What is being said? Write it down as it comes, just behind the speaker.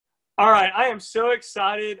All right, I am so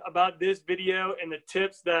excited about this video and the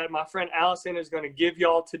tips that my friend Allison is going to give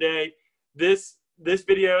y'all today. This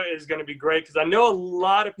video is going to be great because I know a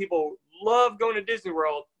lot of people love going to Disney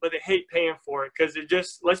World, but they hate paying for it because it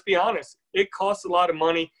just, let's be honest, it costs a lot of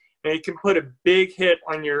money and it can put a big hit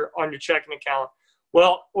on your checking account.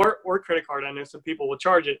 Well, or credit card. I know some people will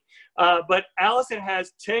charge it. But Allison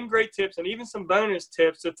has 10 great tips and even some bonus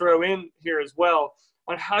tips to throw in here as well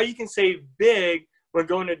on how you can save big when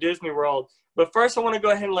going to Disney World. But first, I want to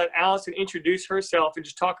go ahead and let Allison introduce herself and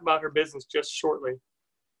just talk about her business just shortly.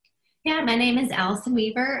 Yeah, my name is Alison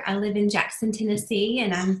Weaver. I live in Jackson, Tennessee,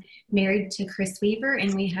 and I'm married to Chris Weaver,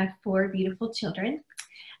 and we have 4 beautiful children.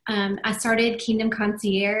 I started Kingdom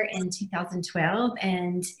Concierge in 2012,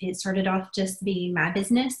 and it started off just being my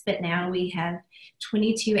business, but now we have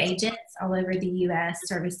 22 agents all over the U.S.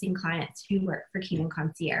 servicing clients who work for Kingdom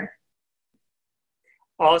Concierge.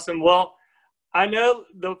 Awesome. Well, I know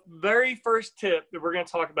the very first tip that we're going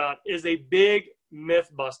to talk about is a big myth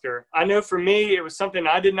buster. I know for me, it was something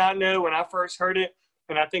I did not know when I first heard it,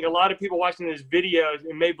 and I think a lot of people watching this video,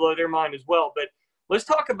 it may blow their mind as well. But let's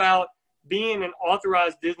talk about being an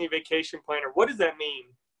authorized Disney vacation planner. What does that mean?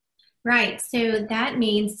 Right. So that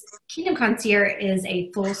means Kingdom Concierge is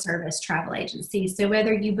a full service travel agency. So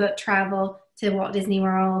whether you book travel to Walt Disney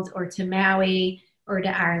World or to Maui or to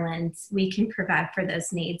Ireland, we can provide for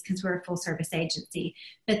those needs because we're a full service agency.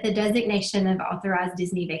 But the designation of authorized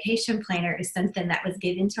Disney vacation planner is something that was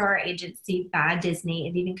given to our agency by Disney.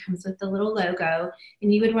 It even comes with the little logo,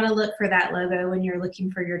 and you would want to look for that logo when you're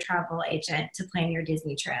looking for your travel agent to plan your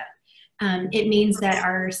Disney trip. It means that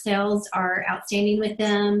our sales are outstanding with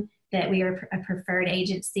them, that we are a preferred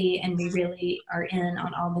agency, and we really are in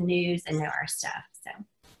on all the news and know our stuff.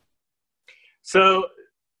 So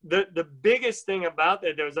the biggest thing about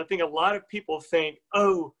that, though, is I think a lot of people think,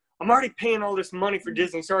 oh, I'm already paying all this money for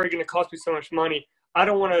Disney. It's already going to cost me so much money. I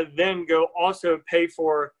don't want to then go also pay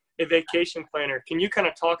for a vacation planner. Can you kind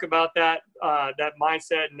of talk about that that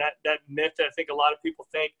mindset and that myth that I think a lot of people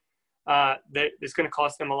think that it's going to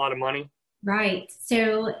cost them a lot of money? Right.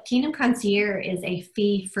 So Kingdom Concierge is a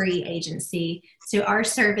fee-free agency. So our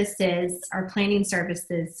services, our planning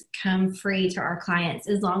services, come free to our clients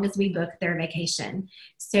as long as we book their vacation.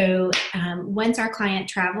 So once our client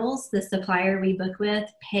travels, the supplier we book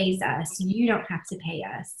with pays us. You don't have to pay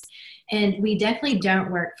us. And we definitely don't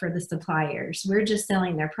work for the suppliers. We're just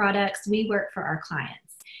selling their products. We work for our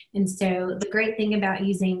clients. And so the great thing about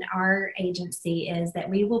using our agency is that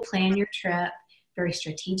we will plan your trip very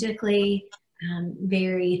strategically,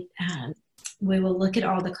 we will look at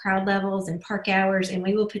all the crowd levels and park hours, and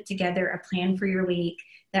we will put together a plan for your week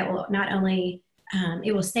that will not only,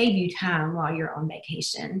 it will save you time while you're on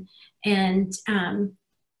vacation. And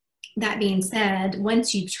that being said,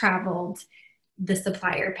 once you've traveled, the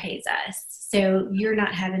supplier pays us. So you're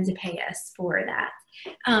not having to pay us for that.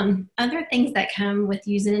 Other things that come with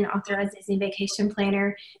using an authorized Disney vacation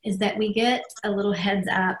planner is that we get a little heads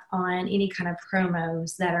up on any kind of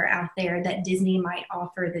promos that are out there that Disney might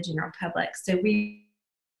offer the general public. So we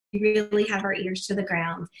really have our ears to the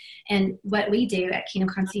ground. And what we do at Kingdom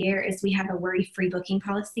Concierge is we have a worry-free booking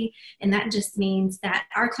policy. And that just means that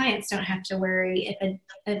our clients don't have to worry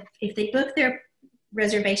if they book their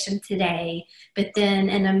reservation today, but then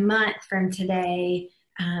in a month from today,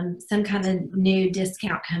 some kind of new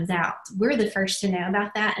discount comes out. We're the first to know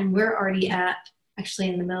about that, and we're already up actually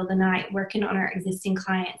in the middle of the night working on our existing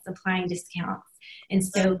clients applying discounts. And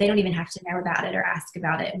so they don't even have to know about it or ask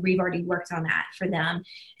about it. We've already worked on that for them.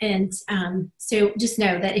 And so just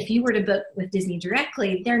know that if you were to book with Disney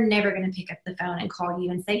directly, they're never going to pick up the phone and call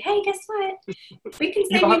you and say, hey, guess what? We can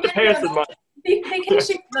save you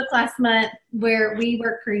vacation book last month where we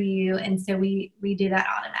work for you. And so we do that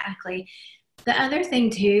automatically. The other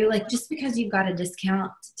thing too, like just because you've got a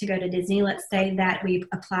discount to go to Disney, let's say that we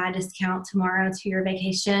apply a discount tomorrow to your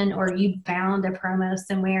vacation, or you found a promo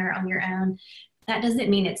somewhere on your own, that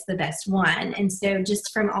doesn't mean it's the best one. And so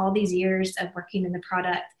just from all these years of working in the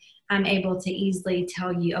product, I'm able to easily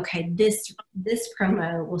tell you, okay, this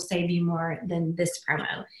promo will save you more than this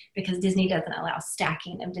promo, because Disney doesn't allow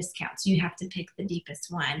stacking of discounts. You have to pick the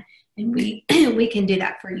deepest one, and we can do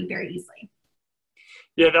that for you very easily.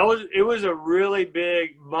 Yeah, it was a really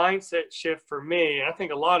big mindset shift for me. And I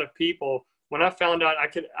think a lot of people, when I found out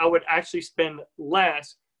I would actually spend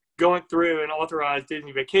less going through an authorized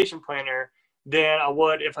Disney vacation planner than I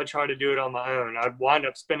would if I tried to do it on my own. I'd wind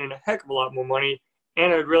up spending a heck of a lot more money,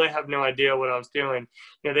 and I'd really have no idea what I was doing.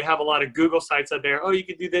 You know, they have a lot of Google sites out there. Oh, you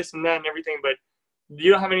could do this and that and everything, but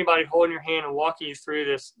you don't have anybody holding your hand and walking you through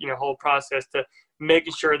this, whole process to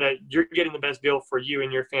making sure that you're getting the best deal for you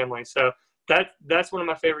and your family. So that's one of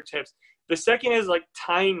my favorite tips. The second is like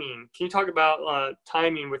timing. Can you talk about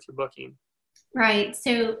timing with your booking? Right.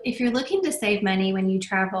 So if you're looking to save money when you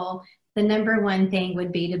travel, the number one thing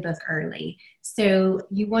would be to book early. So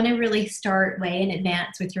you want to really start way in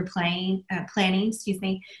advance with your planning,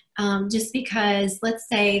 just because let's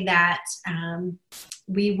say that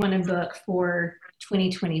we want to book for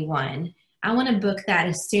 2021. I want to book that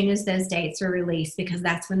as soon as those dates are released, because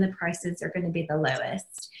that's when the prices are going to be the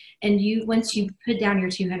lowest. And once you put down your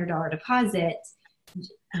 $200 deposit,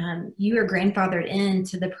 you are grandfathered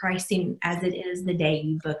into the pricing as it is the day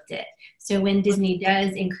you booked it. So when Disney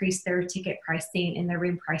does increase their ticket pricing and their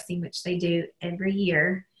room pricing, which they do every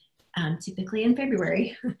year, typically in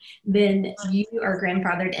February, then you are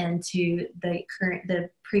grandfathered into the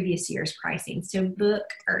previous year's pricing. So book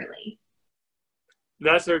early.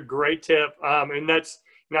 That's a great tip. And that's,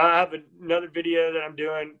 now I have another video that I'm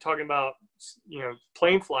doing talking about,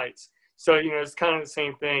 plane flights. So, it's kind of the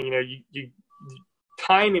same thing.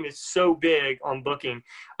 Timing is so big on booking.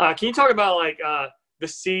 Can you talk about like the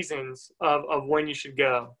seasons of when you should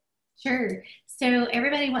go? Sure. So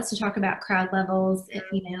everybody wants to talk about crowd levels,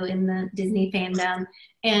 in the Disney fandom.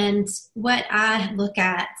 And what I look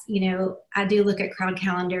at, I do look at crowd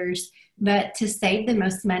calendars, but to save the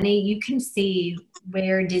most money, you can see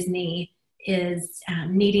where Disney is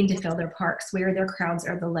needing to fill their parks, where their crowds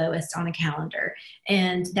are the lowest on the calendar.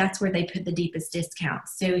 And that's where they put the deepest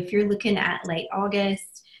discounts. So if you're looking at late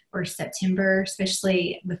August or September,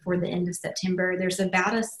 especially before the end of September, there's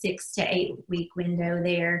about a 6 to 8 week window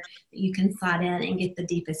there that you can slide in and get the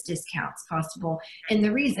deepest discounts possible. And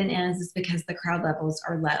the reason is because the crowd levels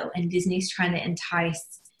are low and Disney's trying to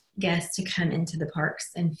entice guests to come into the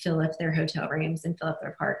parks and fill up their hotel rooms and fill up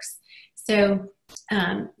their parks. So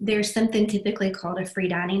there's something typically called a free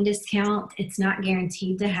dining discount. It's not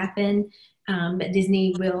guaranteed to happen, but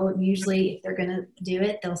Disney will usually, if they're going to do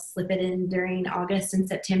it, they'll slip it in during August and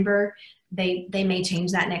September. They may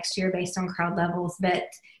change that next year based on crowd levels, but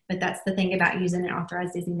that's the thing about using an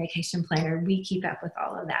authorized Disney vacation planner. We keep up with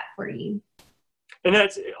all of that for you. And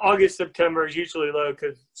that's August, September is usually low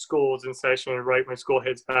because school's in session right when school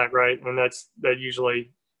hits back, right? And that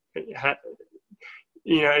usually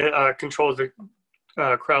controls the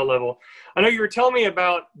crowd level. I know you were telling me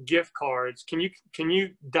about gift cards. Can you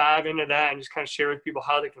dive into that and just kind of share with people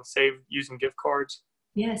how they can save using gift cards?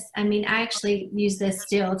 Yes. I mean, I actually use this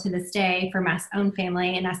still to this day for my own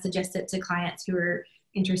family, and I suggest it to clients who are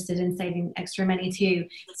interested in saving extra money too.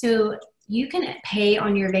 So you can pay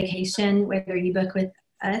on your vacation, whether you book with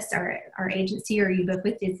us, our agency, or you book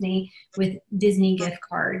with Disney gift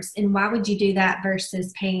cards. And why would you do that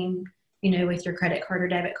versus paying with your credit card or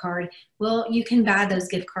debit card? Well, you can buy those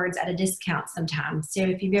gift cards at a discount sometimes. So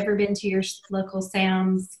if you've ever been to your local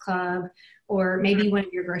Sam's Club or maybe one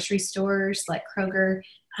of your grocery stores like Kroger,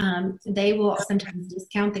 they will sometimes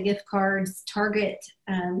discount the gift cards. Target,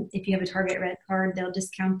 if you have a Target Red card, they'll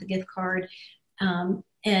discount the gift card.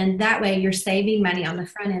 And that way you're saving money on the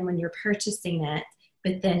front end when you're purchasing it,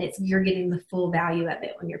 but then you're getting the full value of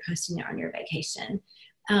it when you're posting it on your vacation.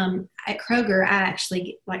 At Kroger, I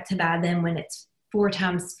actually like to buy them when it's 4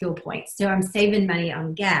 times fuel points. So I'm saving money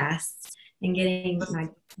on gas and getting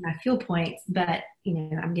my fuel points, but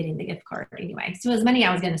I'm getting the gift card anyway. So as money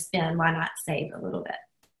I was going to spend, why not save a little bit?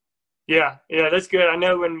 Yeah, that's good. I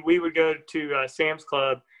know when we would go to Sam's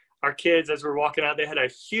Club, our kids, as we're walking out, they had a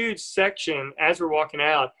huge section as we're walking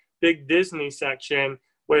out, big Disney section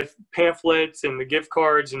with pamphlets and the gift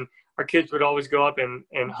cards, and our kids would always go up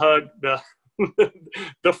and hug the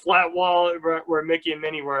the flat wall where Mickey and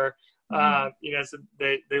Minnie were. So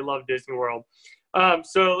they love Disney World.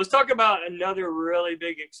 So let's talk about another really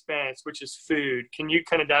big expense, which is food. Can you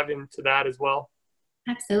kind of dive into that as well?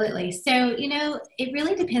 Absolutely. So, it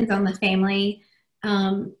really depends on the family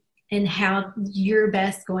and how you're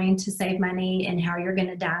best going to save money and how you're going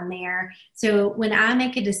to dine there. So when I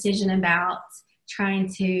make a decision about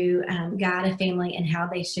trying to guide a family and how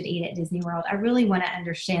they should eat at Disney World, I really want to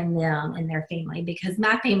understand them and their family, because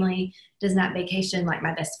my family does not vacation like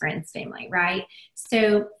my best friend's family, right?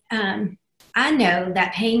 So I know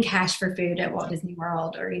that paying cash for food at Walt Disney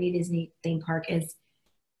World or any Disney theme park is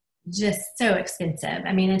just so expensive.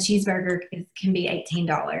 I mean, a cheeseburger can be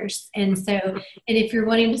 $18. And if you're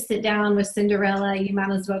wanting to sit down with Cinderella, you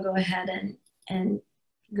might as well go ahead and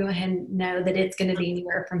know that it's going to be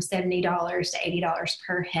anywhere from $70 to $80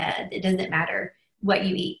 per head. It doesn't matter what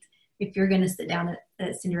you eat if you're going to sit down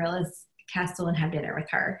at Cinderella's castle and have dinner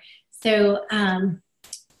with her. So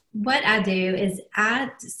what I do is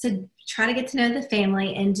I try to get to know the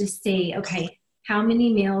family and just see, okay, how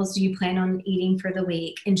many meals do you plan on eating for the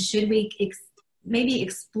week? And should we maybe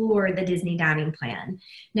explore the Disney dining plan.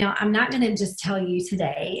 Now, I'm not going to just tell you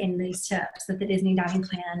today in these tips that the Disney dining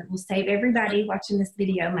plan will save everybody watching this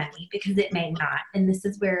video money, because it may not. And this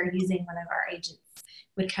is where using one of our agents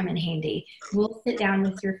would come in handy. We'll sit down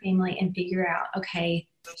with your family and figure out, okay,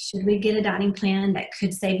 should we get a dining plan that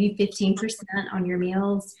could save you 15% on your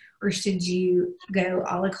meals, or should you go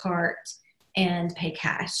a la carte and pay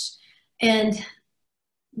cash? And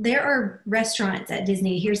there are restaurants at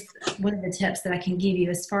Disney. Here's one of the tips that I can give you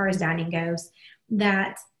as far as dining goes,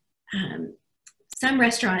 that some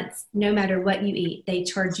restaurants, no matter what you eat, they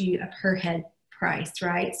charge you a per head price,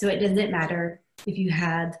 right? So it doesn't matter if you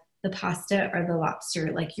had the pasta or the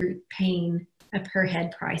lobster, like you're paying a per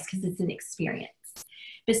head price because it's an experience.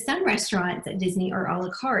 But some restaurants at Disney are a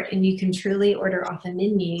la carte, and you can truly order off a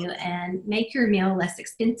menu and make your meal less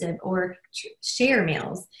expensive, or share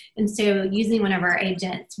meals. And so using one of our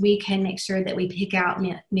agents, we can make sure that we pick out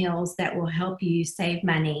meals that will help you save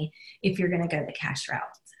money if you're going to go the cash route.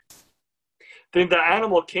 Then the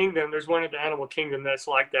Animal Kingdom, there's one at the Animal Kingdom that's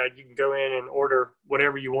like that. You can go in and order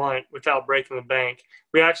whatever you want without breaking the bank.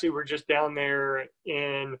 We actually were just down there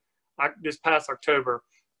in this past October,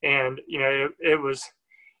 and it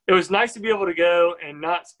was nice to be able to go and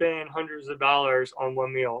not spend hundreds of dollars on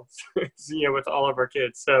one meal, with all of our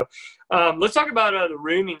kids. So let's talk about the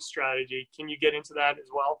rooming strategy. Can you get into that as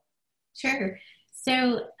well? Sure.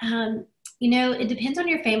 So, it depends on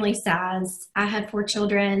your family size. I have 4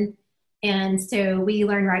 children. And so we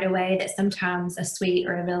learned right away that sometimes a suite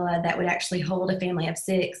or a villa that would actually hold a family of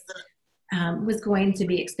 6 was going to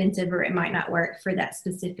be expensive, or it might not work for that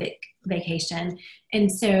specific vacation.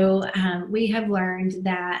 And so we have learned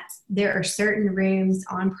that there are certain rooms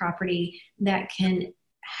on property that can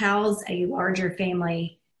house a larger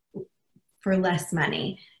family for less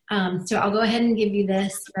money. So I'll go ahead and give you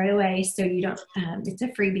this right away, so you don't, it's a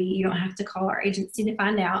freebie. You don't have to call our agency to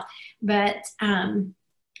find out. But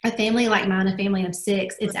a family like mine, a family of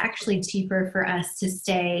 6, it's actually cheaper for us to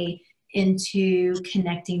stay into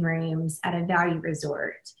connecting rooms at a value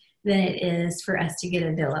resort than it is for us to get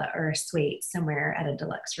a villa or a suite somewhere at a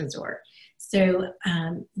deluxe resort. So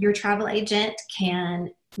your travel agent can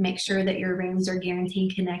make sure that your rooms are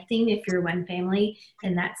guaranteed connecting if you're one family,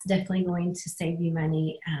 and that's definitely going to save you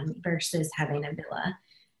money versus having a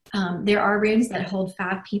villa. There are rooms that hold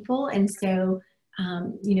 5 people, and so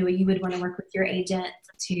you would want to work with your agent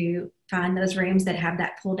to find those rooms that have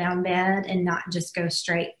that pull down bed and not just go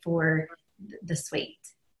straight for the suite.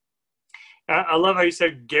 I love how you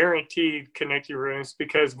said guaranteed connected rooms,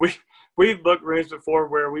 because we've booked rooms before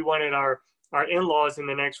where we wanted our in-laws in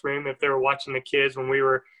the next room if they were watching the kids when we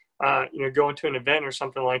were going to an event or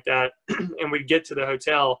something like that, and we'd get to the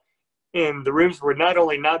hotel and the rooms would not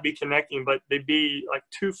only not be connecting, but they'd be like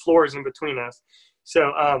 2 floors in between us.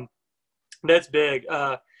 So that's big.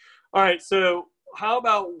 All right, so how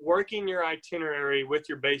about working your itinerary with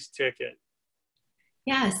your base ticket?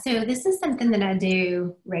 Yeah, so this is something that I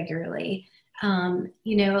do regularly.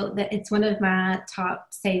 That it's one of my top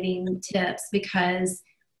saving tips, because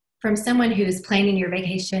from someone who's planning your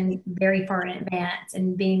vacation very far in advance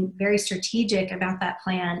and being very strategic about that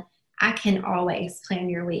plan, I can always plan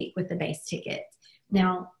your week with the base ticket.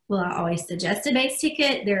 Now, will I always suggest a base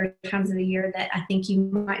ticket? There are times of the year that I think you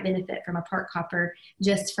might benefit from a park hopper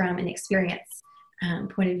just from an experience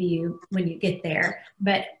point of view when you get there.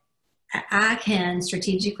 But I can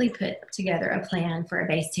strategically put together a plan for a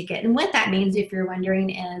base ticket. And what that means, if you're wondering,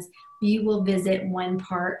 is you will visit one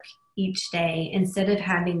park each day instead of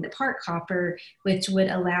having the park hopper, which would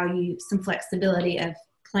allow you some flexibility of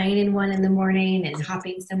playing in one in the morning and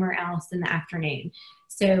hopping somewhere else in the afternoon.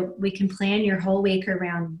 So we can plan your whole week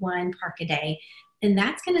around one park a day. And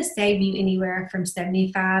that's going to save you anywhere from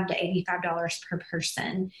 $75 to $85 per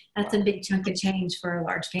person. That's a big chunk of change for a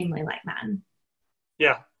large family like mine.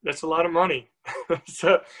 Yeah, that's a lot of money.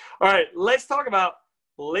 So, all right, let's talk about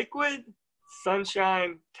liquid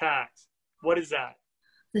sunshine tax. What is that?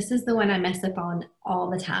 This is the one I mess up on all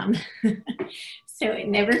the time. So it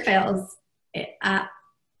never fails. I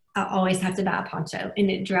always have to buy a poncho, and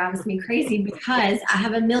it drives me crazy because I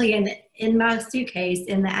have $1 million in my suitcase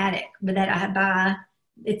in the attic, but that I buy.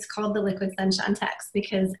 It's called the liquid sunshine tax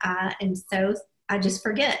because I just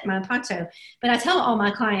forget my poncho. But I tell all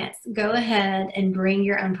my clients, go ahead and bring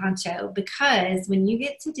your own poncho, because when you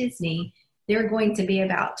get to Disney, they're going to be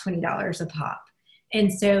about $20 a pop.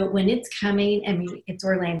 And so when it's coming, it's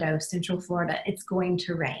Orlando, Central Florida, it's going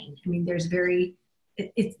to rain.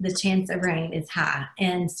 The chance of rain is high.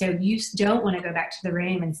 And so you don't want to go back to the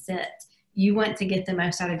room and sit. You want to get the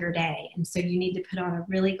most out of your day. And so you need to put on a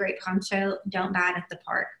really great poncho. Don't buy it at the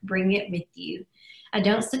park. Bring it with you. I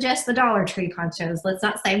don't suggest the Dollar Tree ponchos. Let's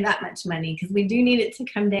not save that much money because we do need it to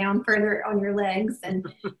come down further on your legs and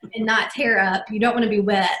not tear up. You don't want to be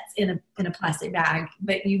wet in a plastic bag,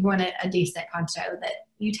 but you want a decent poncho that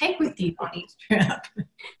you take with you on each trip.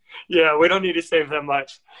 Yeah, we don't need to save that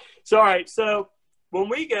much. So, all right. So when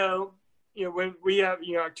we go, when we have,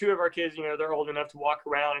 two of our kids, they're old enough to walk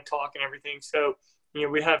around and talk and everything. So,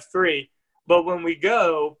 we have three. But when we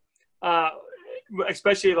go,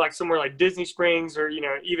 especially like somewhere like Disney Springs or,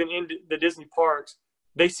 even in the Disney parks,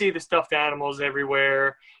 they see the stuffed animals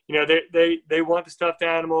everywhere. They want the stuffed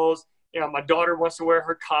animals. My daughter wants to wear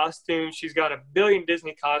her costume. She's got a billion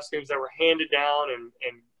Disney costumes that were handed down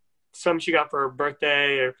and some she got for her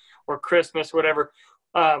birthday or Christmas, whatever.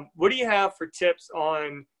 What do you have for tips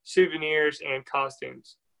on souvenirs and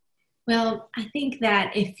costumes? Well, I think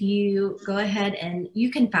that if you go ahead and you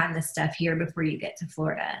can find this stuff here before you get to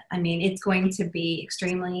Florida. I mean, it's going to be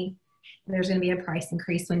there's going to be a price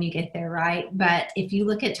increase when you get there, right? But if you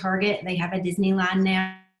look at Target, they have a Disney line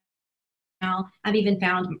now. I've even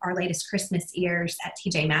found our latest Christmas ears at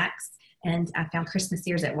TJ Maxx, and I found Christmas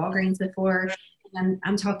ears at Walgreens before. And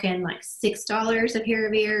I'm talking like $6 a pair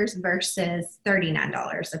of ears versus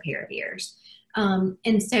 $39 a pair of ears.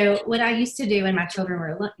 And so what I used to do when my children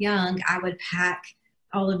were young, I would pack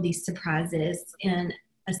all of these surprises in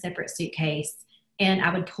a separate suitcase and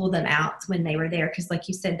I would pull them out when they were there. Cause like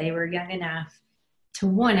you said, they were young enough to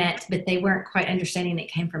want it, but they weren't quite understanding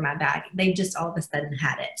it came from my bag. They just all of a sudden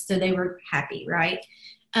had it. So they were happy. Right.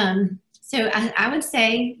 So I would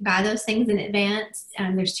say buy those things in advance.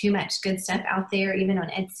 There's too much good stuff out there, even on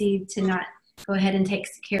Etsy, to not go ahead and take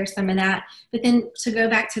care of some of that. But then to go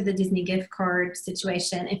back to the Disney gift card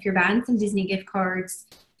situation, if you're buying some Disney gift cards,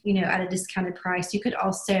 at a discounted price, you could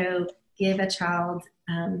also give a child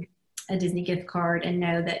a Disney gift card and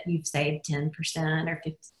know that you've saved 10% or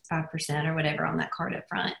 55% or whatever on that card up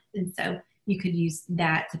front. And so you could use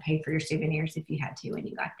that to pay for your souvenirs if you had to when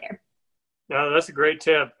you got there. No, that's a great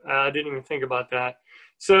tip. I didn't even think about that.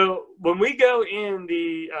 So when we go in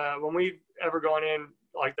when we've ever gone in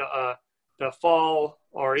like the fall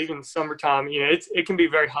or even summertime, it can be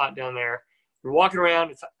very hot down there. You're walking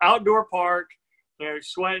around, it's an outdoor park,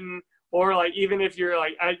 sweating, or like even if you're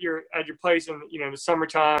like at your place in the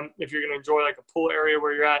summertime, if you're going to enjoy like a pool area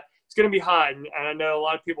where you're at, it's going to be hot. And I know a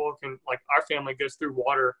lot of people like our family goes through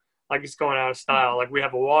water like it's going out of style, like we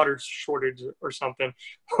have a water shortage or something.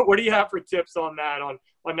 What do you have for tips on that, on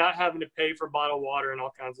not having to pay for bottled water and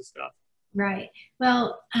all kinds of stuff? Right.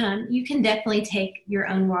 Well, you can definitely take your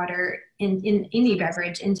own water in any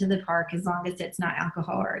beverage into the park as long as it's not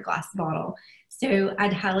alcohol or a glass bottle. So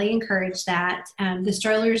I'd highly encourage that. The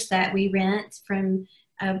strollers that we rent from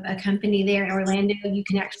a company there in Orlando, you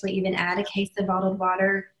can actually even add a case of bottled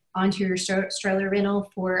water onto your stroller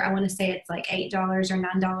rental for, I want to say it's like $8 or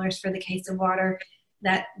 $9 for the case of water.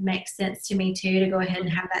 That makes sense to me too, to go ahead and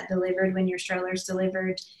have that delivered when your stroller's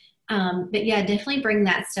delivered. But yeah, definitely bring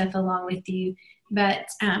that stuff along with you. But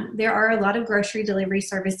there are a lot of grocery delivery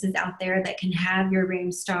services out there that can have your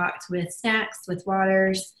room stocked with snacks, with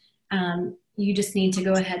waters. You just need to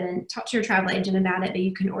go ahead and talk to your travel agent about it, but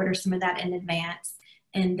you can order some of that in advance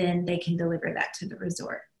and then they can deliver that to the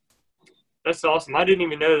resort. That's awesome. I didn't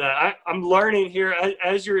even know that. I'm learning here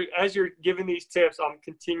as you're giving these tips. I'm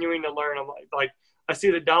continuing to learn. I'm like I see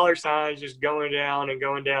the dollar signs just going down and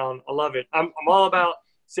going down. I love it. I'm all about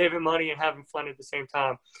saving money and having fun at the same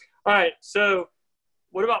time. All right. So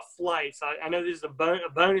what about flights? I know this is a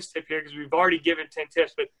bonus tip here because we've already given 10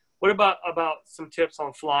 tips, but what about some tips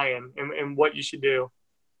on flying and what you should do?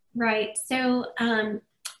 Right. So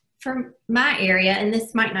for my area, and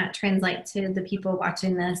this might not translate to the people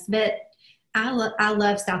watching this, but I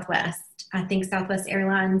love Southwest. I think Southwest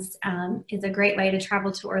Airlines is a great way to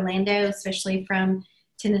travel to Orlando, especially from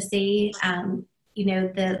Tennessee.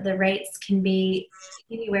 The rates can be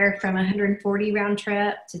anywhere from 140 round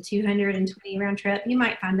trip to 220 round trip. You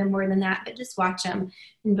might find them more than that, but just watch them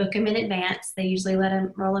and book them in advance. They usually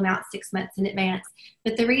roll them out 6 months in advance.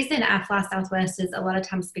 But the reason I fly Southwest is a lot of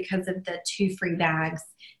times because of the 2 free bags.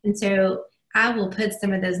 And so I will put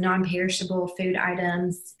some of those non-perishable food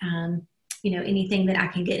items, anything that I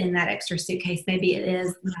can get in that extra suitcase. Maybe it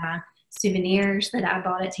is my souvenirs that I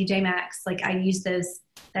bought at TJ Maxx. Like I use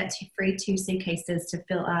that free 2 suitcases to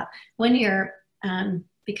fill up. One year,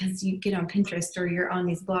 because you get on Pinterest or you're on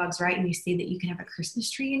these blogs, right, and you see that you can have a Christmas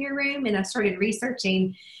tree in your room. And I started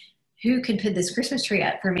researching who could put this Christmas tree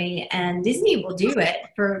up for me. And Disney will do it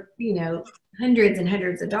for, hundreds and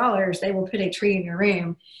hundreds of dollars. They will put a tree in your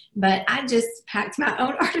room. But I just packed my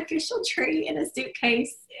own artificial tree in a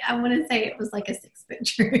suitcase. I want to say it was like a 6-foot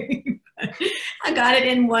tree. I got it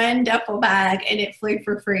in one duffel bag and it flew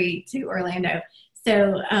for free to Orlando.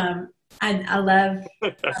 So I love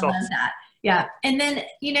That's awesome. that. Yeah. And then,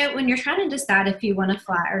 you know, when you're trying to decide if you want to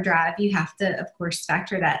fly or drive, you have to, of course,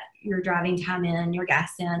 factor that your driving time in, your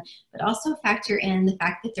gas in, but also factor in the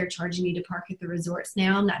fact that they're charging you to park at the resorts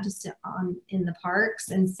now, not just in the parks.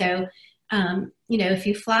 And so, you know, if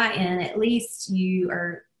you fly in, at least you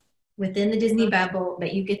are within the Disney bubble,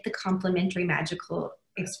 but you get the complimentary Magical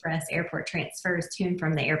Express airport transfers to and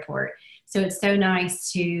from the airport. So it's so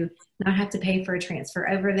nice to not have to pay for a transfer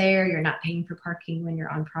over there. You're not paying for parking when you're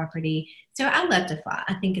on property. So I love to fly.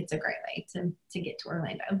 I think it's a great way to get to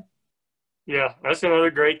Orlando. Yeah, that's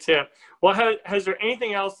another great tip. Well, has there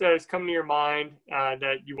anything else that has come to your mind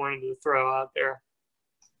that you wanted to throw out there?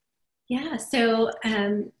 Yeah, so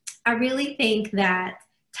I really think that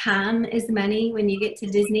time is money when you get to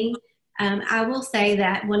Disney. I will say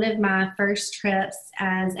that one of my first trips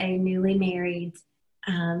as a newly married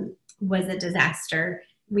was a disaster.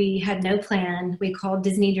 We had no plan. We called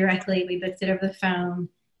Disney directly. We booked it over the phone.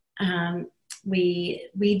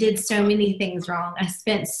 We did so many things wrong. I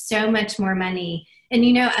spent so much more money. And,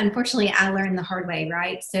 you know, unfortunately, I learned the hard way,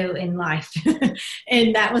 right? So in life.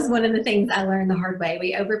 And that was one of the things I learned the hard way.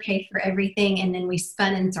 We overpaid for everything, and then we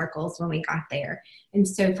spun in circles when we got there. And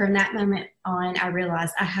so from that moment on, I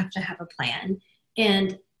realized I have to have a plan.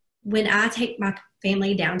 And when I take my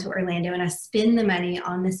family down to Orlando and I spend the money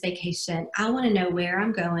on this vacation, I want to know where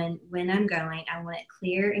I'm going, when I'm going. I want it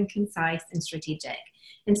clear and concise and strategic.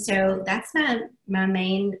 And so that's my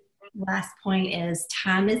main last point is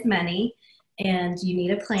time is money, and you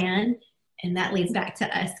need a plan. And that leads back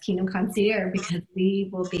to us, Kingdom Concierge, because we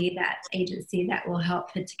will be that agency that will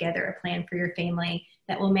help put together a plan for your family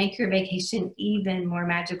that will make your vacation even more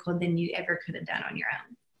magical than you ever could have done on your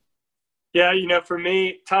own. Yeah, you know, for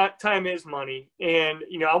me, time is money, and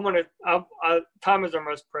you know, time is our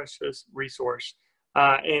most precious resource,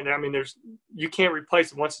 and I mean, you can't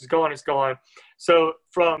replace it. Once it's gone, it's gone. So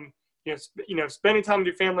from you know, spending time with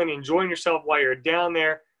your family and enjoying yourself while you're down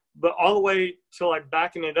there, but all the way to like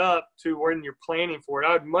backing it up to when you're planning for it,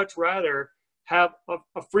 I would much rather have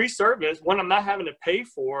a free service, one I'm not having to pay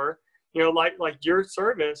for, you know, like your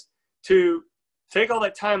service, to take all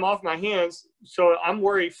that time off my hands so I'm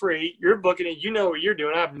worry free. You're booking it, you know what you're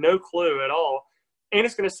doing. I have no clue at all. And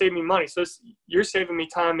it's going to save me money. So you're saving me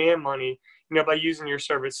time and money, you know, by using your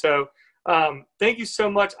service. So thank you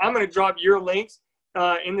so much. I'm going to drop your links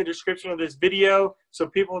in the description of this video so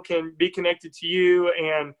people can be connected to you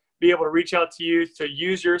and be able to reach out to you to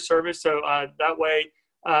use your service. So that way,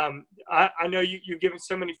 I know you've given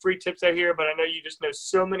so many free tips out here, but I know you just know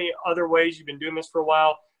so many other ways. You've been doing this for a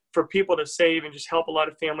while for people to save and just help a lot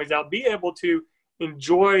of families out, be able to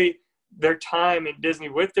enjoy their time in Disney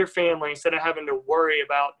with their family instead of having to worry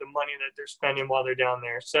about the money that they're spending while they're down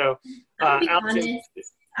there. So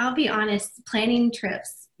I'll be honest, planning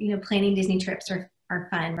trips, you know, planning Disney trips are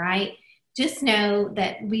fun, right? Just know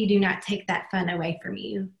that we do not take that fun away from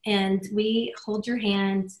you. And we hold your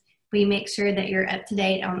hand. We make sure that you're up to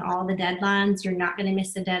date on all the deadlines. You're not going to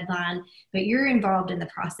miss a deadline, but you're involved in the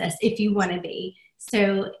process if you want to be.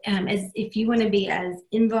 So if you want to be as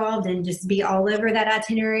involved and just be all over that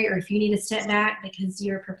itinerary, or if you need to step back because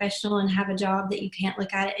you're a professional and have a job that you can't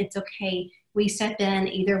look at it, it's okay. We step in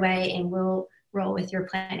either way and we'll roll with your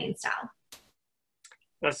planning style.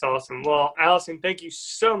 That's awesome. Well, Alison, thank you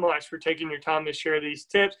so much for taking your time to share these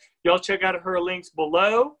tips. Y'all check out her links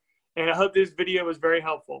below, and I hope this video was very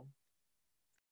helpful.